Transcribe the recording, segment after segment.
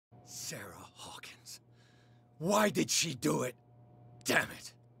Sarah Hawkins. Why did she do it? Damn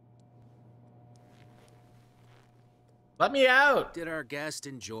it. Let me out. Did our guest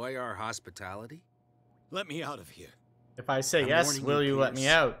enjoy our hospitality? Let me out of here. If I say I'm yes, warning will you let me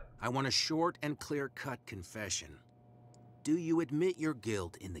Pierce. out? I want a short and clear-cut confession. Do you admit your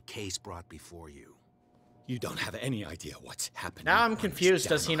guilt in the case brought before you? You don't have any idea what's happening. Now I'm on this confused.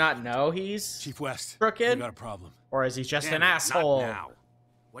 Does he damn not island. know he's Chief West, crooked? we got a problem. Or is he just Damn an it, asshole? Not now.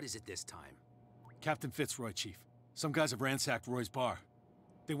 What is it this time? Captain Fitzroy, Chief. Some guys have ransacked Roy's bar.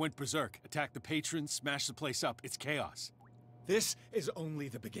 They went berserk, attacked the patrons, smashed the place up. It's chaos. This is only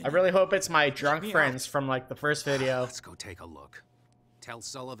the beginning. I really hope it's my drunk me friends from like the first video. Let's go take a look. Tell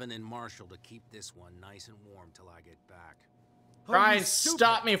Sullivan and Marshall to keep this one nice and warm till I get back. Oh, Brian, you stupid.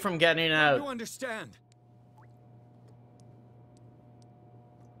 stop me from getting You out. understand?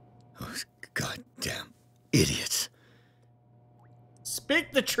 Those goddamn idiots.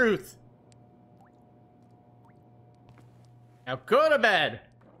 Speak the truth. Now go to bed.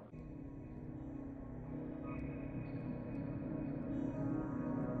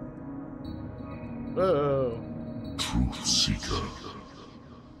 Whoa. Truth Seeker.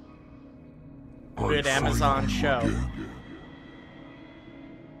 Good I Amazon find you show. again.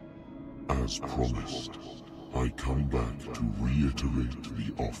 As promised, I come back to reiterate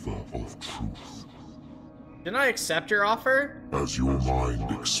the offer of truth. Didn't I accept your offer? As your mind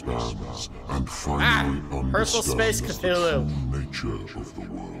expands and finally Personal space understands Cthulhu. the true nature of the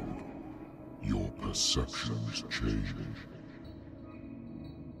world, your perceptions change.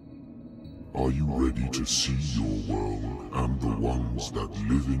 Are you ready to see your world and the ones that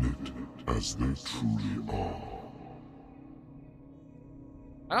live in it as they truly are?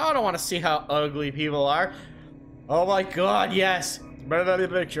 I don't want to see how ugly people are. Oh my god, yes.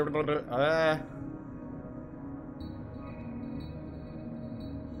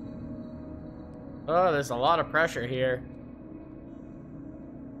 Oh, there's a lot of pressure here.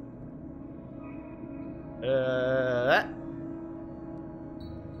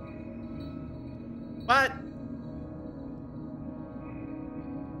 What?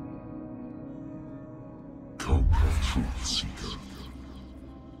 Come, Truth Seeker.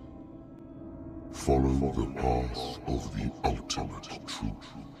 Follow the path of the ultimate truth.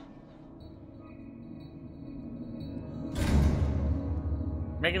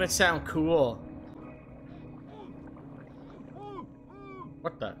 Making it sound cool.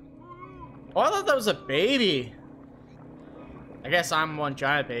 What the? Oh, I thought that was a baby. I guess I'm one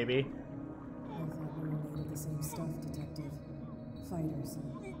giant baby. I thought we were made of the same stuff, Detective. Fighters,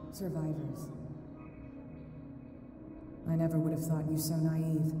 survivors. I never would have thought you so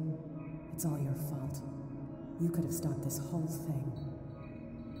naive. It's all your fault. You could have stopped this whole thing.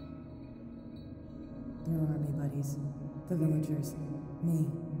 Your army buddies, the villagers, me.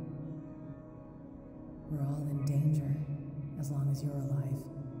 We're all in danger, as long as you're alive.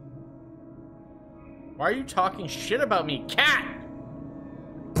 Why are you talking shit about me, cat?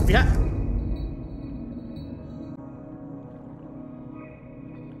 Yeah.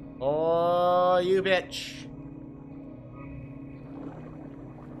 Oh, you bitch.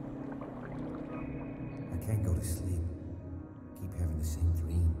 I can't go to sleep. Keep having the same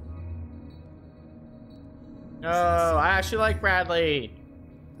dream. No, I actually like Bradley.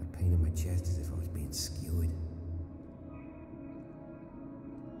 That pain in my chest as if I was being skewered.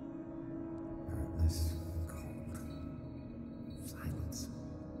 Heartless, cold. Silence.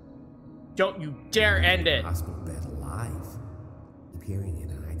 Don't you dare end it. Hospital bed alive. Keep hearing it,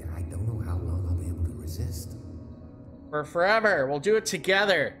 and I don't know how long I'll be able to resist. For forever. We'll do it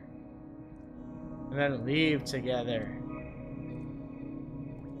together. And then leave together.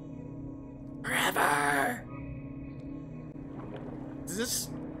 Forever.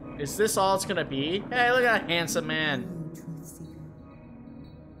 Is this all it's gonna be? Hey, look at that handsome man. You, Truth Seeker.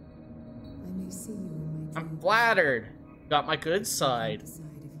 I may see you in my I'm dreams. flattered. Got my good I side. can't decide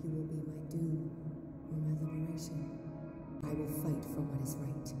if you will be my doom or my liberation. I will fight for what is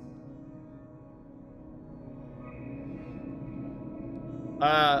right.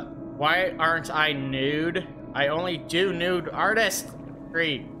 Why aren't I nude? I only do nude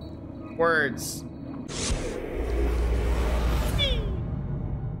artistry words.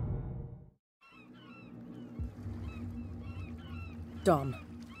 Dom,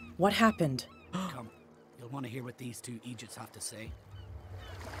 what happened? Come, you'll want to hear what these two Egypts have to say.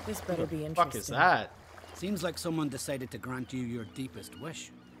 This better be interesting. Fuck is that? Seems like someone decided to grant you your deepest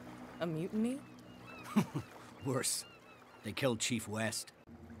wish. A mutiny? Worse, they killed Chief West.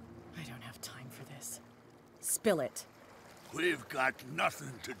 I don't have time for this. Spill it. We've got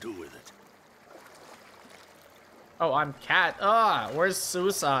nothing to do with it. Oh, I'm Cat. Ah, where's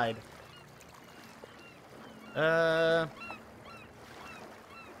suicide? I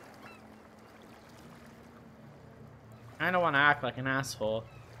don't want to act like an asshole.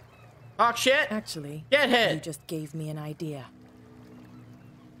 Talk shit. Actually, Get hit. you just gave me an idea.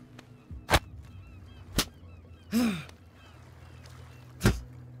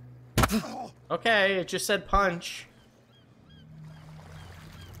 Okay, it just said punch.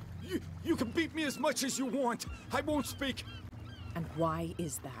 You can beat me as much as you want. I won't speak. And why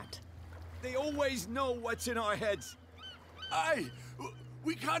is that? They always know what's in our heads.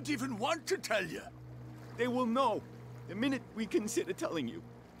 We can't even want to tell you. They will know the minute we consider telling you.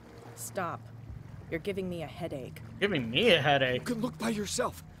 Stop. You're giving me a headache. Giving me a You headache. can look by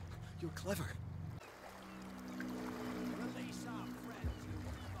yourself. You're clever.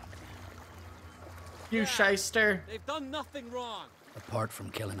 You shyster. They've done nothing wrong. Apart from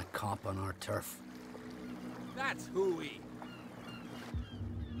killing a cop on our turf. That's hooey.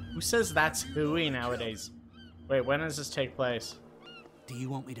 Who says that's hooey nowadays? Wait, when does this take place? Do you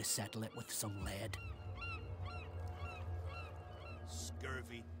want me to settle it with some lead?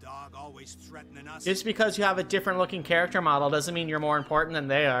 Scurvy dog always threatening us. Just because you have a different looking character model doesn't mean you're more important than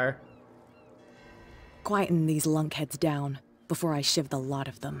they are. Quieten these lunkheads down before I shiv the lot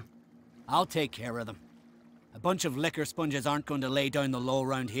of them. I'll take care of them. A bunch of liquor sponges aren't going to lay down the law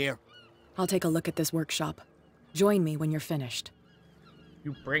around here. I'll take a look at this workshop. Join me when you're finished.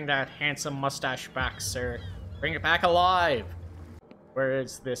 You bring that handsome mustache back, sir. Bring it back alive. Where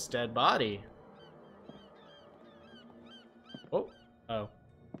is this dead body? Oh. Oh.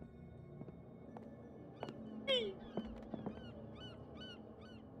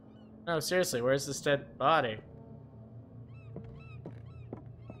 No, seriously, where's this dead body?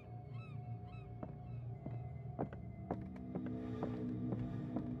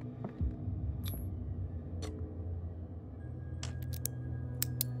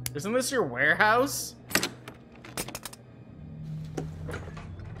 Isn't this your warehouse?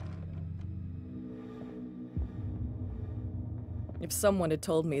 If someone had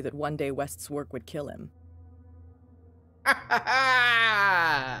told me that one day West's work would kill him.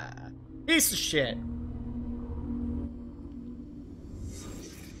 Piece of shit.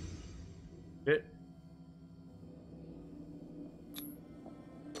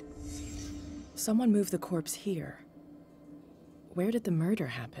 Someone moved the corpse here. Where did the murder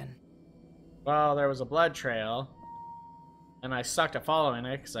happen? Well, there was a blood trail, and I sucked at following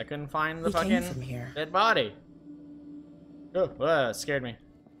it because I couldn't find the He came fucking from here. dead body. Oh, it scared me.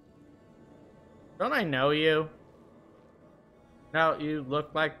 Don't I know you? No, you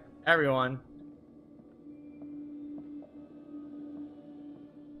look like everyone.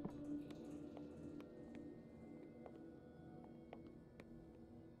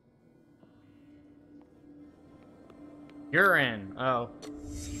 Urine. Oh.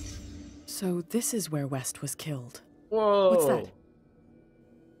 So this is where West was killed. Whoa. What's that?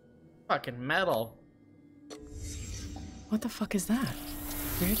 Fucking metal. What the fuck is that?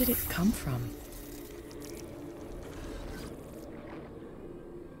 Where did it come from?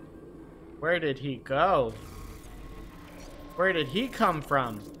 Where did he go? Where did he come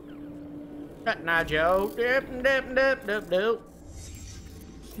from? Cut now, Joe. Dip, dip, dip, dip, dip.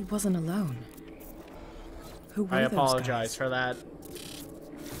 He wasn't alone. Who were I those apologize guys? for that.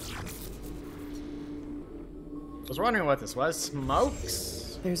 I was wondering what this was.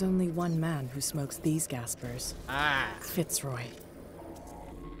 Smokes? There's only one man who smokes these gaspers. Ah. Fitzroy.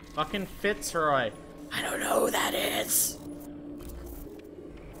 Fucking Fitzroy. I don't know who that is.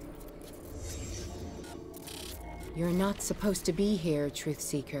 You're not supposed to be here, Truth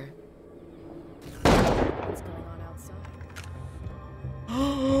Seeker. What's going on outside?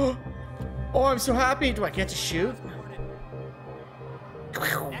 Oh, I'm so happy. Do I get to shoot?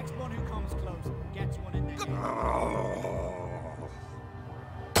 Next one who comes close gets one in the head.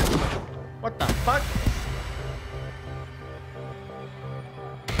 What the fuck?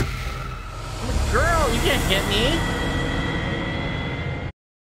 Girl, you can't hit me.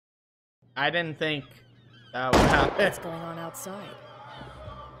 I didn't think that would happen. What's going on outside?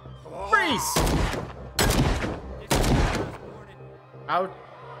 Freeze! How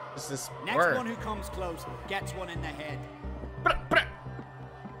does this Next work? one who comes close gets one in the head.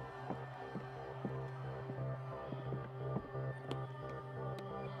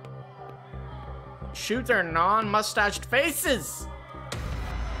 Shoot their non-mustached faces!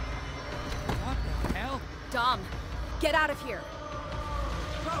 What the hell? Dom, get out of here!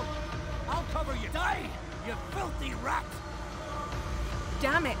 Go! I'll cover you. Die, you filthy rat!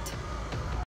 Damn it!